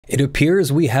It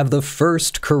appears we have the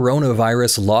first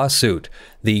coronavirus lawsuit.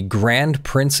 The Grand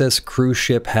Princess cruise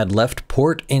ship had left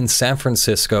port in San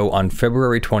Francisco on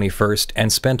February 21st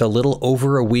and spent a little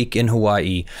over a week in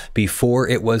Hawaii before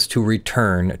it was to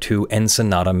return to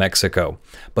Ensenada, Mexico.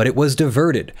 But it was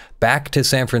diverted back to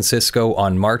San Francisco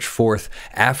on March 4th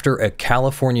after a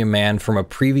California man from a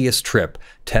previous trip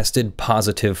tested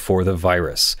positive for the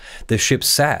virus. The ship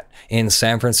sat in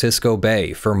San Francisco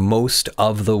Bay for most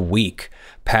of the week.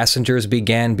 Passengers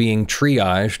began being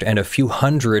triaged, and a few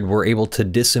hundred were able to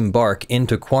disembark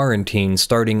into quarantine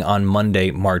starting on Monday,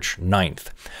 March 9th.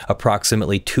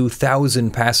 Approximately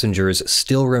 2,000 passengers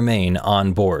still remain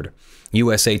on board.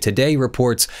 USA Today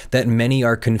reports that many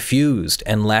are confused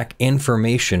and lack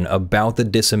information about the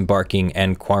disembarking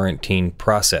and quarantine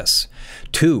process.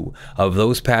 2 of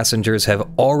those passengers have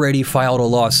already filed a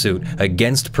lawsuit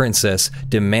against Princess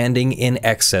demanding in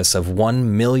excess of $1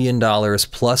 million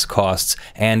plus costs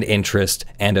and interest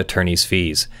and attorney's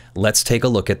fees. Let's take a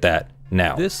look at that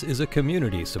now. This is a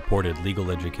community-supported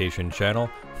legal education channel.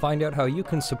 Find out how you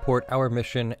can support our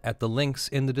mission at the links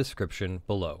in the description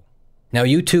below. Now,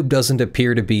 YouTube doesn't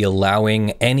appear to be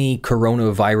allowing any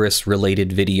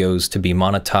coronavirus-related videos to be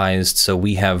monetized, so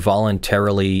we have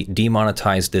voluntarily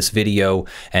demonetized this video,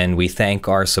 and we thank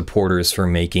our supporters for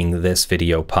making this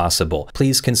video possible.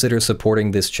 Please consider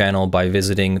supporting this channel by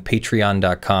visiting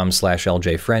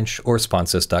patreon.com/ljfrench or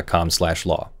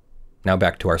sponsors.com/law. Now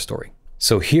back to our story.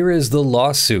 So here is the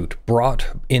lawsuit brought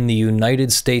in the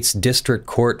United States District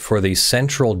Court for the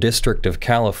Central District of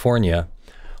California.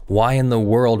 Why in the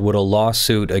world would a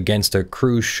lawsuit against a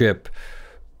cruise ship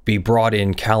be brought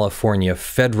in California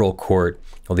federal court?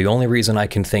 Well, the only reason I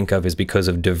can think of is because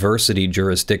of diversity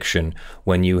jurisdiction.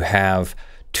 When you have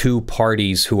 2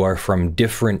 parties who are from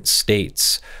different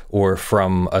states or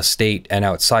from a state and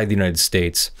outside the United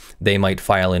States, they might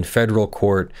file in federal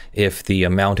court if the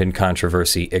amount in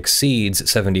controversy exceeds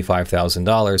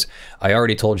 $75,000. I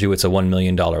already told you it's a $1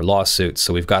 million lawsuit,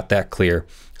 so we've got that clear.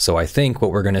 So I think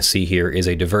what we're going to see here is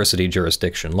a diversity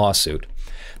jurisdiction lawsuit.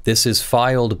 This is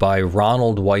filed by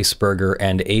Ronald Weisberger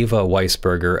and Ava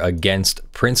Weisberger against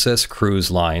Princess Cruise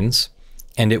Lines,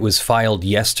 and it was filed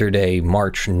yesterday,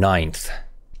 March 9th.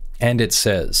 And it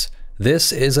says,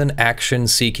 this is an action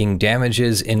seeking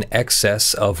damages in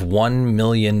excess of $1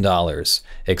 million,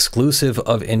 exclusive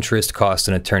of interest, cost,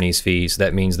 and attorney's fees.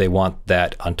 That means they want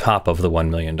that on top of the $1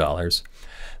 million.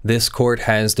 This court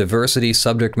has diversity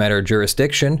subject matter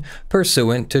jurisdiction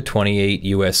pursuant to 28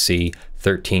 U.S.C.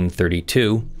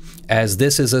 1332, as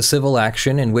this is a civil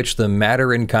action in which the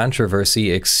matter in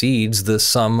controversy exceeds the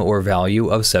sum or value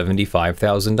of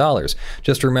 $75,000.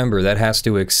 Just remember, that has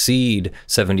to exceed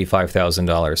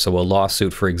 $75,000, so a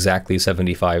lawsuit for exactly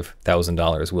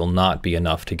 $75,000 will not be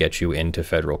enough to get you into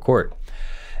federal court.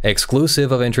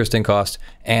 Exclusive of interest and cost,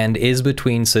 and is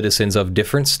between citizens of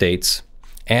different states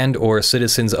and or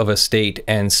citizens of a state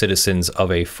and citizens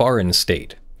of a foreign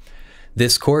state.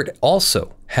 This court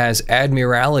also has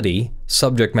admiralty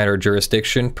subject matter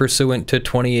jurisdiction pursuant to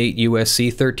 28 U.S.C.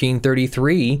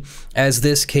 1333, as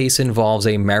this case involves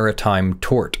a maritime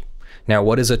tort. Now,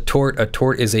 what is a tort? A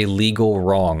tort is a legal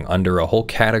wrong under a whole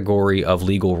category of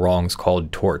legal wrongs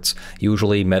called torts.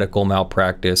 Usually medical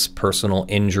malpractice, personal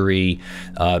injury,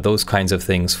 those kinds of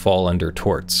things fall under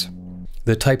torts.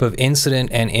 The type of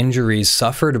incident and injuries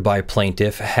suffered by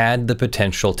plaintiff had the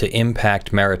potential to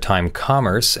impact maritime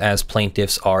commerce, as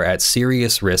plaintiffs are at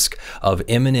serious risk of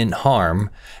imminent harm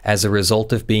as a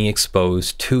result of being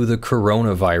exposed to the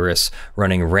coronavirus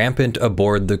running rampant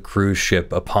aboard the cruise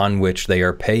ship upon which they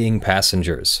are paying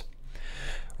passengers.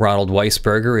 Ronald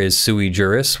Weisberger is sui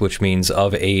juris, which means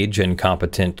of age and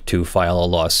competent to file a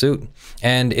lawsuit,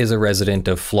 and is a resident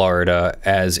of Florida,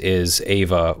 as is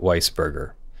Ava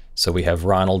Weisberger. So we have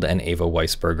Ronald and Ava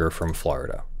Weisberger from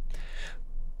Florida.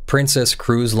 Princess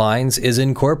Cruise Lines is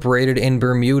incorporated in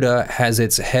Bermuda, has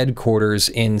its headquarters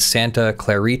in Santa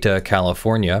Clarita,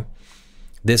 California.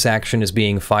 This action is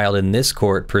being filed in this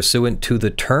court pursuant to the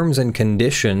terms and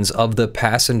conditions of the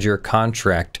passenger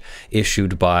contract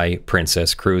issued by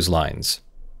Princess Cruise Lines.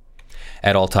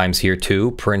 At all times here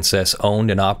too, Princess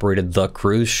owned and operated the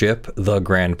cruise ship, the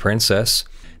Grand Princess.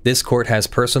 This court has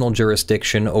personal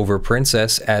jurisdiction over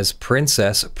Princess, as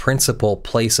Princess' principal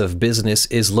place of business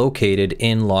is located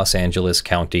in Los Angeles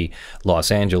County,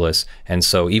 Los Angeles. And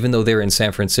so even though they're in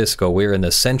San Francisco, we're in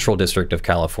the Central District of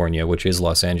California, which is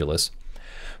Los Angeles.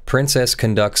 Princess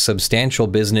conducts substantial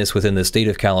business within the state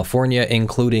of California,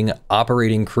 including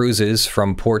operating cruises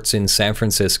from ports in San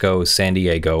Francisco, San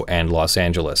Diego, and Los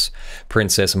Angeles.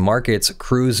 Princess markets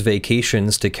cruise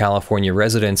vacations to California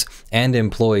residents and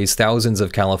employs thousands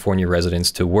of California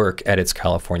residents to work at its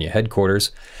California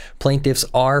headquarters. Plaintiffs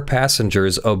are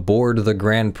passengers aboard the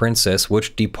Grand Princess,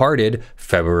 which departed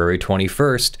February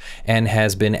 21st and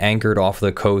has been anchored off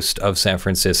the coast of San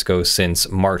Francisco since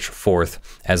March 4th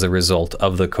as a result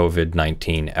of the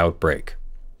COVID-19 outbreak.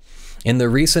 In the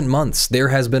recent months, there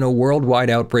has been a worldwide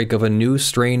outbreak of a new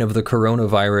strain of the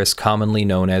coronavirus commonly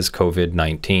known as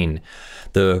COVID-19.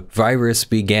 The virus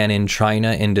began in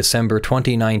China in December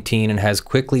 2019 and has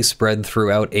quickly spread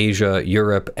throughout Asia,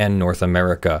 Europe, and North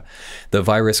America. The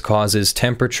virus causes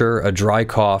temperature, a dry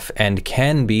cough, and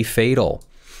can be fatal.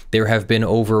 There have been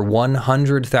over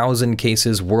 100,000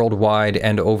 cases worldwide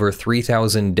and over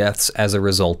 3,000 deaths as a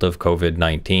result of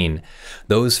COVID-19.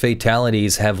 Those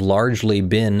fatalities have largely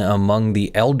been among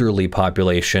the elderly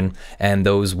population and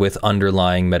those with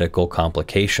underlying medical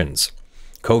complications.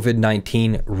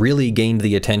 COVID-19 really gained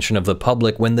the attention of the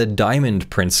public when the Diamond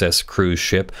Princess cruise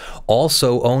ship,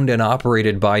 also owned and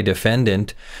operated by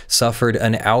defendant, suffered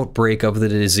an outbreak of the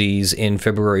disease in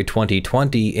February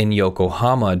 2020 in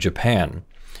Yokohama, Japan.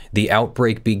 The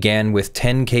outbreak began with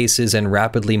 10 cases and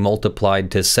rapidly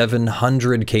multiplied to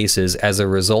 700 cases as a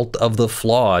result of the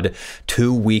flawed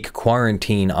 2-week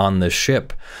quarantine on the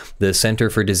ship. The Center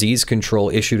for Disease Control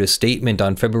issued a statement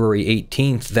on February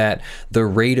 18th that the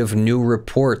rate of new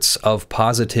reports of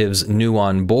positives new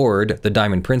on board, the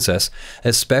Diamond Princess,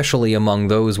 especially among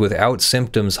those without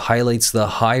symptoms, highlights the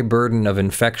high burden of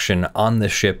infection on the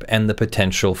ship and the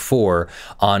potential for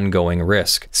ongoing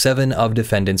risk. 7 of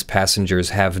defendants' passengers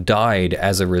have died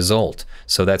as a result.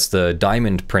 So that's the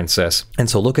Diamond Princess. And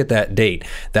so look at that date.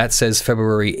 That says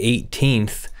February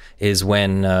 18th is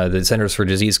when the Centers for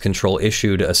Disease Control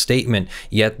issued a statement,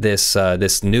 yet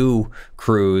this new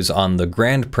cruise on the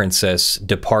Grand Princess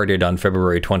departed on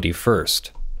February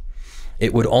 21st.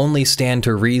 It would only stand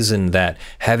to reason that,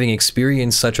 having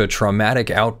experienced such a traumatic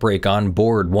outbreak on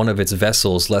board one of its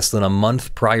vessels less than a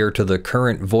month prior to the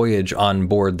current voyage on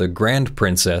board the Grand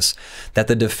Princess, that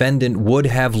the defendant would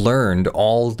have learned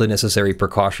all the necessary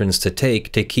precautions to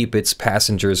take to keep its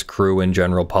passengers, crew, and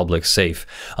general public safe.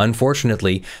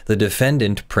 Unfortunately, the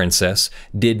defendant, Princess,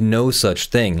 did no such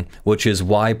thing, which is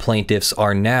why plaintiffs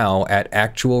are now at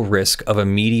actual risk of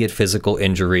immediate physical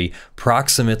injury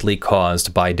proximately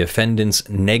caused by defendant's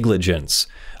negligence.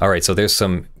 All right, so there's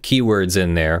some keywords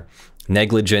in there.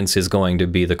 Negligence is going to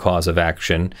be the cause of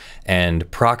action,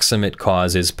 and proximate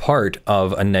cause is part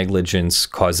of a negligence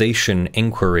causation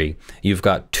inquiry. You've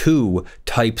got 2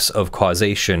 types of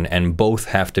causation, and both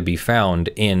have to be found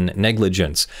in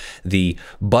negligence. The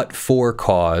but-for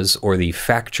cause, or the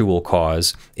factual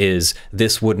cause, is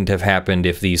this wouldn't have happened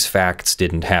if these facts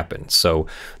didn't happen. So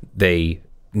they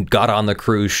got on the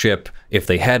cruise ship. If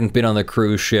they hadn't been on the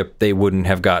cruise ship, they wouldn't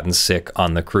have gotten sick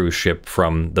on the cruise ship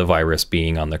from the virus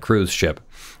being on the cruise ship.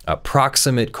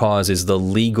 Proximate cause is the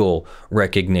legal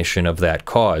recognition of that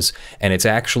cause, and it's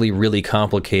actually really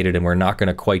complicated, and we're not going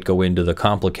to quite go into the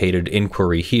complicated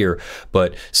inquiry here,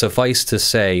 but suffice to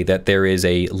say that there is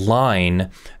a line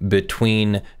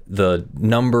between the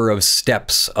number of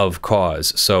steps of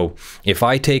cause. So if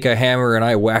I take a hammer and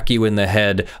I whack you in the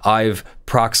head, I've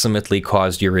proximately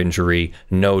caused your injury,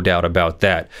 no doubt about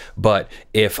that. But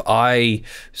if I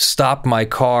stop my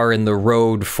car in the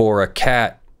road for a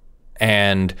cat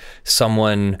and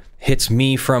someone hits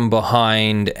me from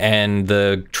behind and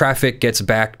the traffic gets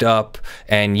backed up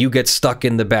and you get stuck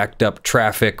in the backed up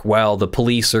traffic while the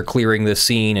police are clearing the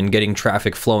scene and getting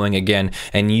traffic flowing again,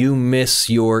 and you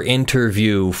miss your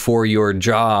interview for your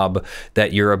job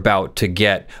that you're about to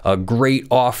get, a great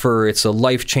offer, it's a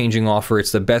life-changing offer,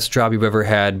 it's the best job you've ever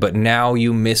had, but now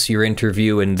you miss your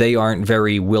interview and they aren't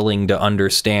very willing to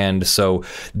understand, so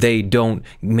they don't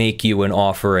make you an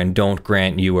offer and don't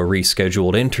grant you a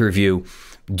rescheduled interview.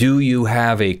 Do you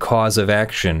have a cause of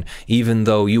action, even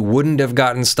though you wouldn't have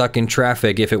gotten stuck in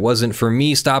traffic if it wasn't for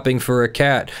me stopping for a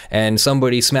cat and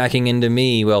somebody smacking into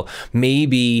me? Well,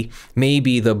 maybe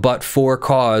the but-for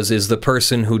cause is the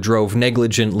person who drove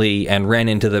negligently and ran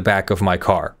into the back of my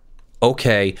car.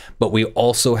 Okay, but we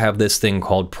also have this thing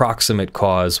called proximate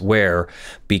cause where,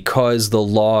 because the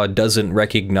law doesn't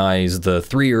recognize the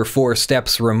 3 or 4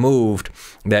 steps removed,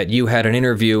 that you had an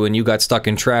interview and you got stuck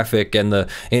in traffic and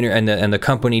the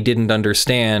company didn't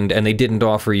understand and they didn't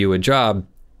offer you a job,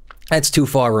 That's too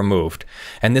far removed.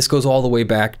 And this goes all the way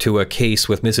back to a case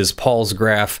with Mrs.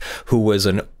 Palsgraf, who was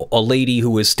a lady who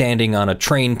was standing on a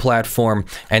train platform,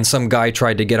 and some guy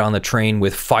tried to get on the train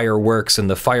with fireworks, and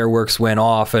the fireworks went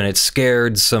off, and it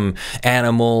scared some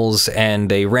animals, and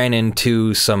they ran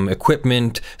into some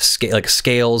equipment, like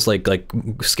scales, like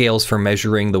scales for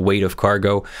measuring the weight of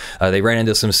cargo. They ran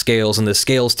into some scales, and the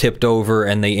scales tipped over,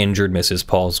 and they injured Mrs.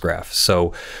 Palsgraf.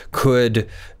 So could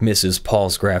Mrs.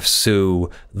 Palsgraf sue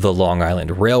the Long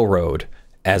Island Railroad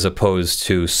as opposed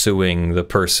to suing the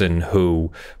person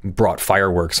who brought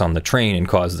fireworks on the train and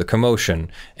caused the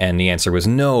commotion? And the answer was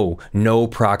no, no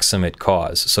proximate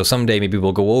cause. So someday maybe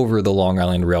we'll go over the Long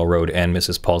Island Railroad and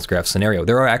Mrs. Palsgraf scenario.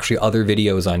 There are actually other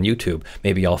videos on YouTube.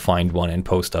 Maybe I'll find one and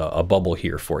post a bubble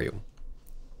here for you.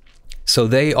 So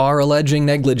they are alleging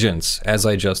negligence, as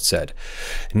I just said.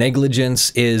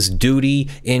 Negligence is duty,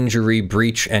 injury,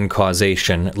 breach, and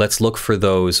causation. Let's look for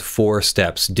those 4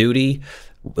 steps. Duty,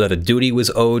 that a duty was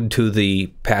owed to the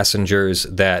passengers,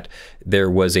 that there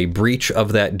was a breach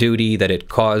of that duty, that it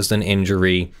caused an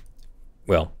injury.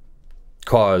 Well,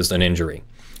 caused an injury.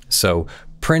 So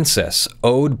Princess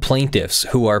owed plaintiffs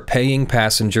who are paying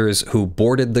passengers who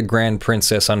boarded the Grand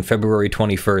Princess on February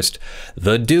 21st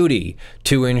the duty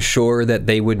to ensure that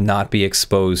they would not be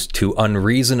exposed to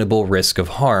unreasonable risk of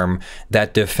harm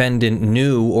that defendant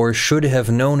knew or should have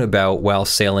known about while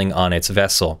sailing on its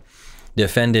vessel.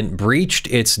 Defendant breached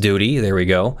its duty, there we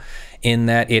go, in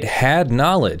that it had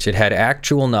knowledge, it had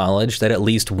actual knowledge that at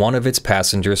least one of its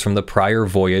passengers from the prior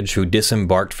voyage who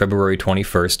disembarked February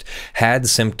 21st had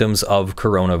symptoms of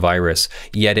coronavirus,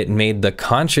 yet it made the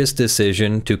conscious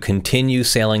decision to continue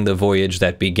sailing the voyage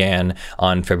that began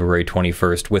on February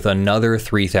 21st with another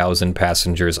 3,000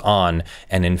 passengers on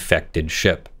an infected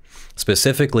ship.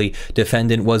 Specifically,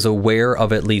 defendant was aware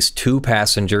of at least 2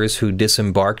 passengers who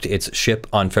disembarked its ship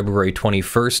on February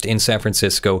 21st in San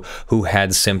Francisco who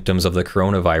had symptoms of the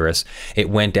coronavirus. It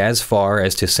went as far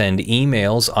as to send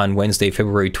emails on Wednesday,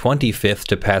 February 25th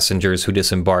to passengers who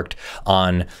disembarked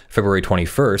on February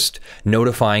 21st,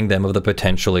 notifying them of the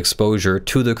potential exposure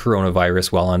to the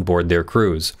coronavirus while on board their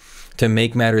cruise. To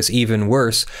make matters even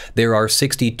worse, there are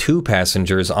 62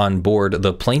 passengers on board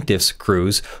the plaintiff's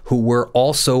cruise who were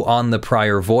also on the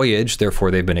prior voyage,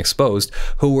 therefore they've been exposed,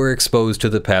 who were exposed to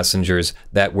the passengers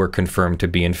that were confirmed to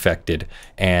be infected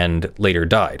and later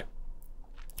died.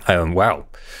 Wow.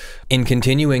 In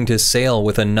continuing to sail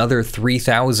with another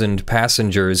 3,000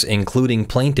 passengers, including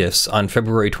plaintiffs, on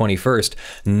February 21st,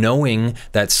 knowing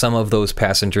that some of those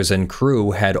passengers and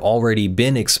crew had already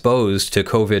been exposed to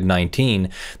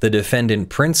COVID-19, the defendant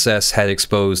Princess had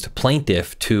exposed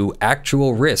plaintiff to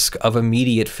actual risk of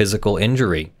immediate physical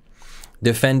injury.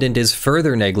 Defendant is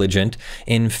further negligent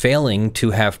in failing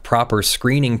to have proper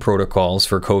screening protocols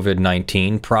for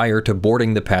COVID-19 prior to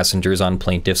boarding the passengers on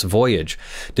plaintiff's voyage.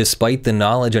 Despite the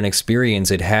knowledge and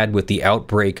experience it had with the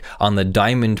outbreak on the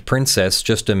Diamond Princess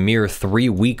just a mere 3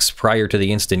 weeks prior to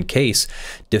the instant case,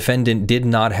 defendant did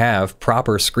not have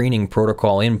proper screening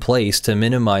protocol in place to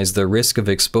minimize the risk of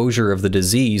exposure of the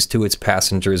disease to its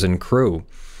passengers and crew.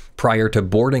 Prior to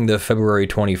boarding the February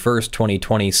 21st,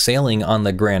 2020 sailing on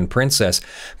the Grand Princess,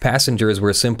 passengers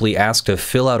were simply asked to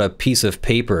fill out a piece of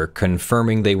paper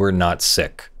confirming they were not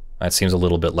sick. That seems a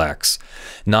little bit lax.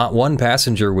 Not one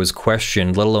passenger was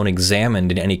questioned, let alone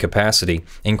examined in any capacity.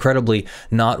 Incredibly,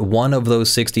 not one of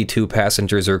those 62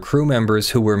 passengers or crew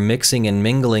members who were mixing and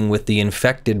mingling with the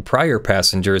infected prior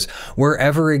passengers were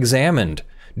ever examined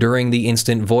during the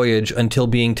instant voyage until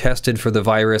being tested for the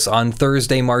virus on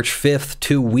Thursday, March 5th,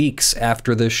 2 weeks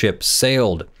after the ship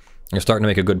sailed. You're starting to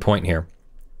make a good point here.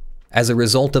 As a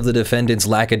result of the defendant's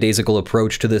lackadaisical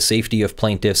approach to the safety of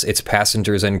plaintiffs, its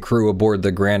passengers, and crew aboard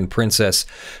the Grand Princess,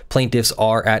 plaintiffs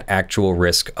are at actual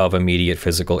risk of immediate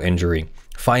physical injury.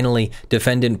 Finally,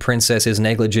 defendant Princess is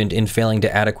negligent in failing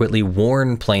to adequately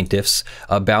warn plaintiffs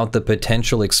about the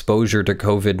potential exposure to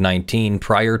COVID-19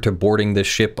 prior to boarding the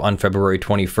ship on February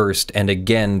 21st and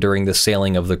again during the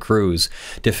sailing of the cruise.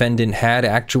 Defendant had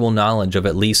actual knowledge of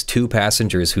at least 2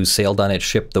 passengers who sailed on its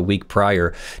ship the week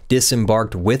prior,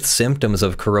 disembarked with symptoms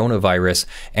of coronavirus,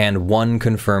 and 1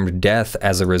 confirmed death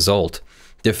as a result.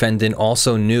 Defendant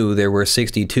also knew there were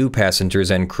 62 passengers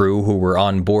and crew who were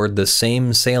on board the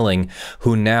same sailing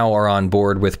who now are on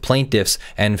board with plaintiffs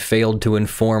and failed to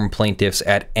inform plaintiffs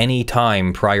at any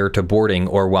time prior to boarding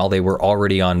or while they were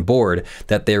already on board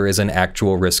that there is an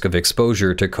actual risk of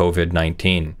exposure to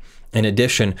COVID-19. In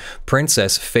addition,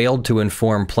 Princess failed to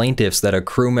inform plaintiffs that a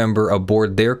crew member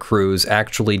aboard their cruise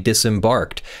actually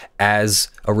disembarked as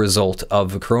a result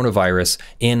of coronavirus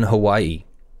in Hawaii.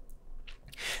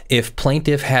 If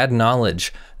plaintiff had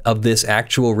knowledge of this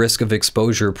actual risk of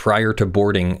exposure prior to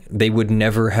boarding, they would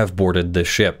never have boarded the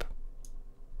ship.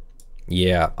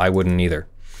 Yeah, I wouldn't either.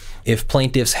 If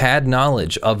plaintiffs had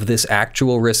knowledge of this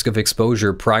actual risk of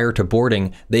exposure prior to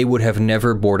boarding, they would have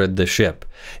never boarded the ship.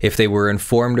 If they were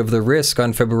informed of the risk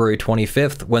on February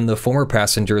 25th, when the former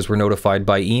passengers were notified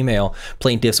by email,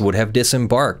 plaintiffs would have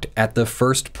disembarked at the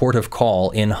first port of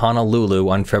call in Honolulu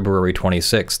on February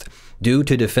 26th. Due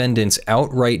to defendants'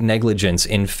 outright negligence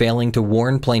in failing to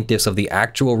warn plaintiffs of the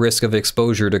actual risk of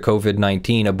exposure to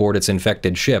COVID-19 aboard its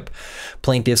infected ship,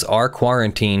 plaintiffs are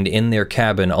quarantined in their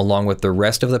cabin along with the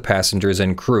rest of the passengers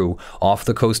and crew off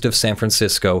the coast of San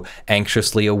Francisco,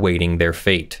 anxiously awaiting their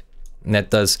fate. And that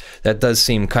does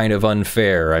seem kind of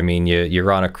unfair. I mean,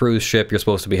 you're on a cruise ship, you're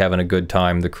supposed to be having a good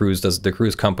time. The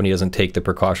cruise company doesn't take the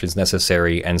precautions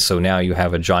necessary, and so now you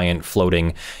have a giant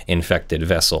floating infected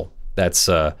vessel.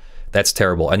 That's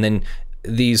terrible. And then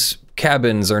these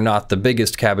cabins are not the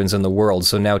biggest cabins in the world,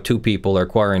 so now 2 people are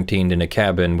quarantined in a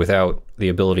cabin without the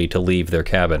ability to leave their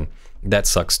cabin. That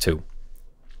sucks too.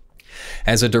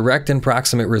 As a direct and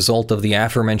proximate result of the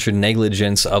aforementioned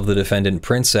negligence of the defendant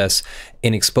Princess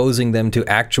in exposing them to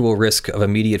actual risk of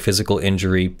immediate physical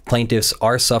injury, plaintiffs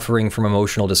are suffering from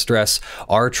emotional distress,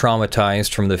 are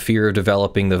traumatized from the fear of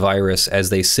developing the virus as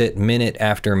they sit minute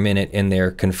after minute in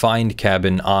their confined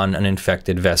cabin on an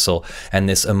infected vessel, and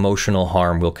this emotional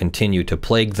harm will continue to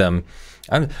plague them.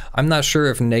 I'm not sure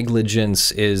if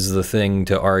negligence is the thing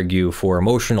to argue for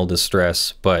emotional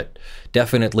distress, but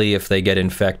definitely if they get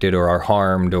infected or are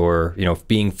harmed, or, you know,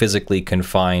 being physically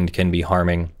confined can be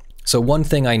harming. So one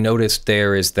thing I noticed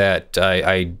there is that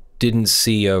I didn't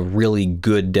see a really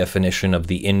good definition of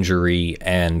the injury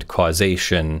and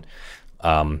causation,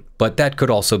 but that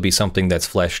could also be something that's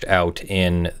fleshed out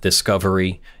in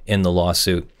discovery in the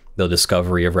lawsuit. The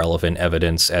discovery of relevant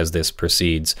evidence as this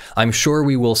proceeds. I'm sure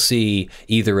we will see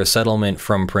either a settlement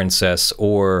from Princess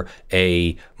or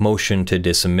a motion to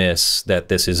dismiss that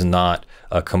this is not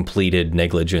a completed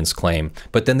negligence claim.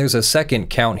 But then there's a second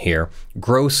count here,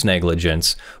 gross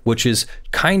negligence, which is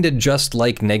kind of just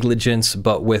like negligence,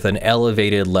 but with an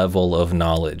elevated level of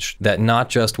knowledge. That not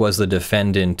just was the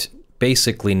defendant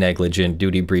basically negligent,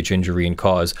 duty, breach, injury, and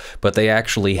cause, but they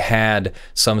actually had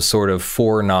some sort of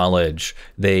foreknowledge.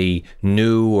 They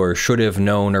knew or should have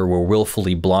known or were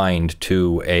willfully blind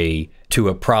to a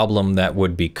problem that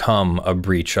would become a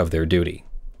breach of their duty.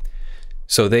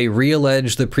 So they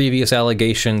re-allege the previous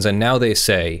allegations, and now they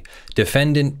say,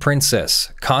 defendant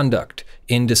Princess conduct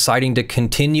in deciding to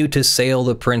continue to sail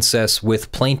the Princess with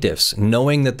plaintiffs,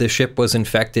 knowing that the ship was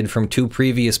infected from 2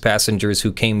 previous passengers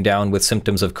who came down with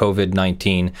symptoms of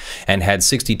COVID-19 and had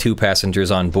 62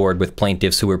 passengers on board with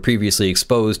plaintiffs who were previously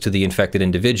exposed to the infected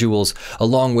individuals,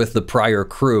 along with the prior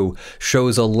crew,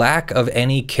 shows a lack of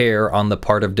any care on the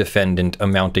part of defendant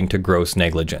amounting to gross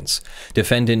negligence.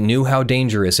 Defendant knew how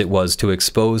dangerous it was to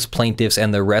expose plaintiffs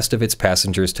and the rest of its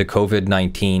passengers to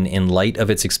COVID-19 in light of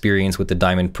its experience with the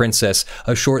Diamond Princess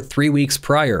a short 3 weeks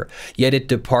prior, yet it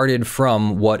departed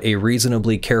from what a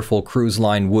reasonably careful cruise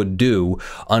line would do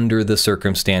under the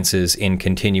circumstances in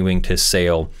continuing to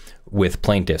sail with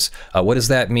plaintiffs. What does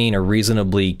that mean, a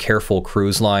reasonably careful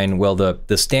cruise line? Well,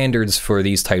 the standards for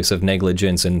these types of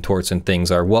negligence and torts and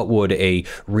things are, what would a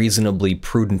reasonably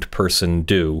prudent person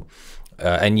do?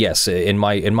 And yes, in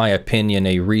my opinion,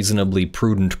 a reasonably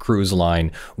prudent cruise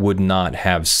line would not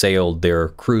have sailed their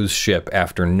cruise ship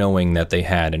after knowing that they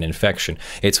had an infection.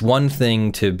 It's one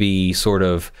thing to be sort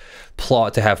of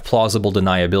to have plausible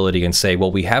deniability and say,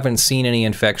 well, we haven't seen any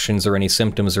infections or any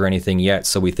symptoms or anything yet,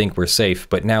 so we think we're safe.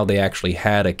 But now they actually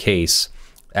had a case,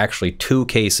 actually 2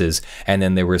 cases, and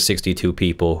then there were 62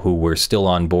 people who were still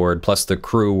on board, plus the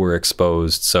crew were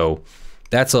exposed. So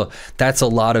that's a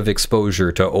lot of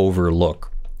exposure to overlook.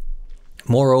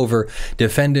 Moreover,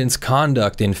 defendants'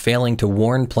 conduct in failing to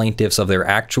warn plaintiffs of their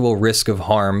actual risk of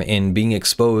harm in being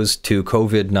exposed to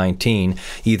COVID-19,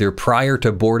 either prior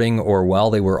to boarding or while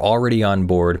they were already on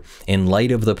board, in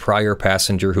light of the prior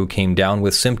passenger who came down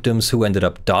with symptoms who ended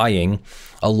up dying,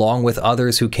 along with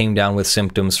others who came down with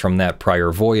symptoms from that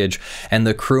prior voyage, and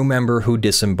the crew member who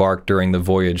disembarked during the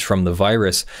voyage from the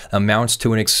virus, amounts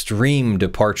to an extreme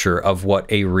departure of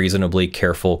what a reasonably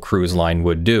careful cruise line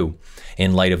would do,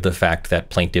 in light of the fact that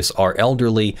plaintiffs are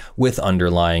elderly with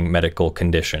underlying medical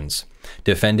conditions.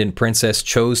 Defendant Princess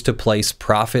chose to place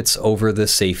profits over the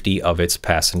safety of its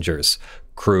passengers.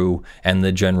 crew, and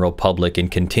the general public in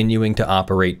continuing to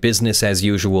operate business as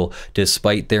usual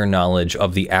despite their knowledge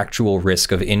of the actual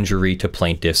risk of injury to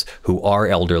plaintiffs who are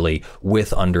elderly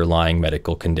with underlying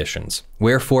medical conditions.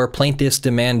 Wherefore, plaintiffs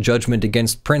demand judgment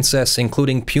against Princess,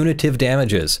 including punitive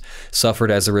damages suffered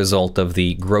as a result of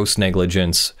the gross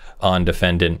negligence on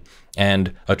defendant,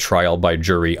 and a trial by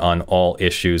jury on all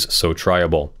issues so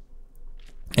triable.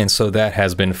 And so that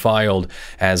has been filed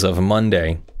as of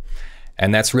Monday.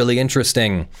 And that's really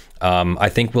interesting. I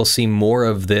think we'll see more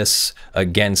of this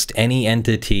against any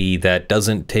entity that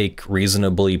doesn't take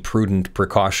reasonably prudent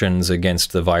precautions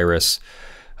against the virus.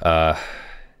 And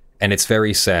it's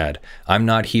very sad. I'm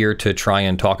not here to try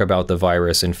and talk about the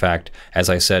virus. In fact, as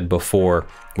I said before,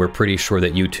 we're pretty sure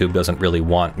that YouTube doesn't really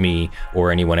want me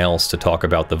or anyone else to talk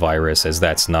about the virus, as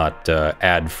that's not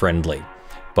ad-friendly.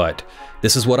 But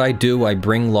this is what I do. I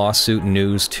bring lawsuit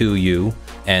news to you,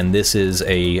 and this is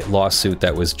a lawsuit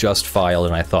that was just filed,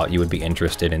 and I thought you would be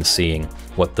interested in seeing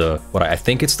what I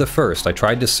think it's the first. I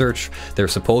tried to search. There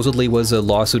supposedly was a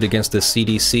lawsuit against the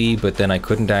CDC, but then I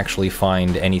couldn't actually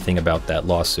find anything about that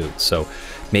lawsuit. So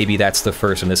maybe that's the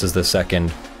first and this is the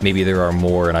second. Maybe there are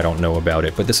more and I don't know about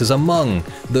it, but this is among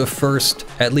the first,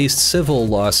 at least civil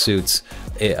lawsuits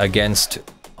against,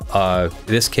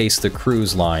 this case, the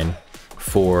cruise line,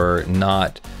 for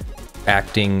not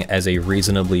acting as a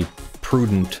reasonably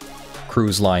prudent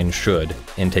cruise line should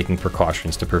in taking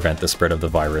precautions to prevent the spread of the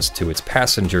virus to its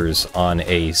passengers on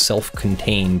a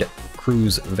self-contained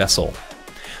cruise vessel.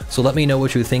 So let me know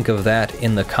what you think of that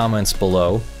in the comments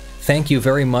below. Thank you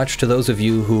very much to those of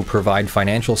you who provide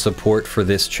financial support for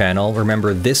this channel.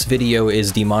 Remember, this video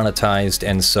is demonetized,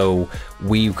 and so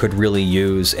we could really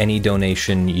use any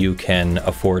donation you can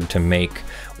afford to make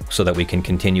so that we can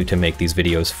continue to make these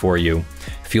videos for you.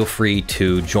 Feel free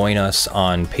to join us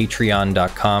on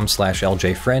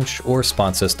patreon.com/ljfrench or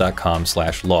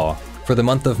sponsus.com/law. For the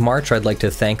month of March, I'd like to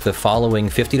thank the following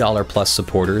 $50 plus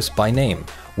supporters by name: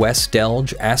 Wes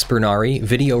Delj, Aspernari,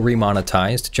 Video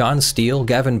Remonetized, John Steele,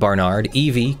 Gavin Barnard,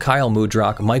 Eevi, Kyle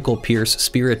Mudrak, Michael Pearce,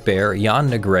 Spirit Bear, Jan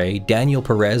Negrey, Daniel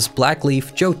Perez,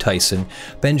 Blackleaf, Joe Tyson,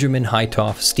 Benjamin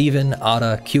Hitov, Steven,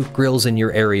 Ottah, Cute Grills in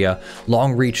Your Area,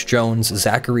 Longreach Jones,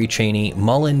 Zachary Chaney,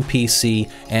 Mullen PC,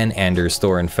 and Anders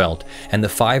Thorenfeldt. And the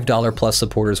 $5 plus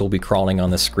supporters will be crawling on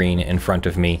the screen in front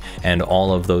of me, and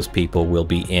all of those people will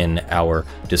be in our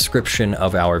description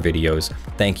of our videos.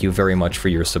 Thank you very much for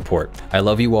your support. I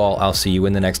love you all. I'll see you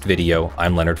in the next video.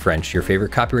 I'm Leonard French, your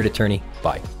favorite copyright attorney.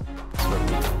 Bye.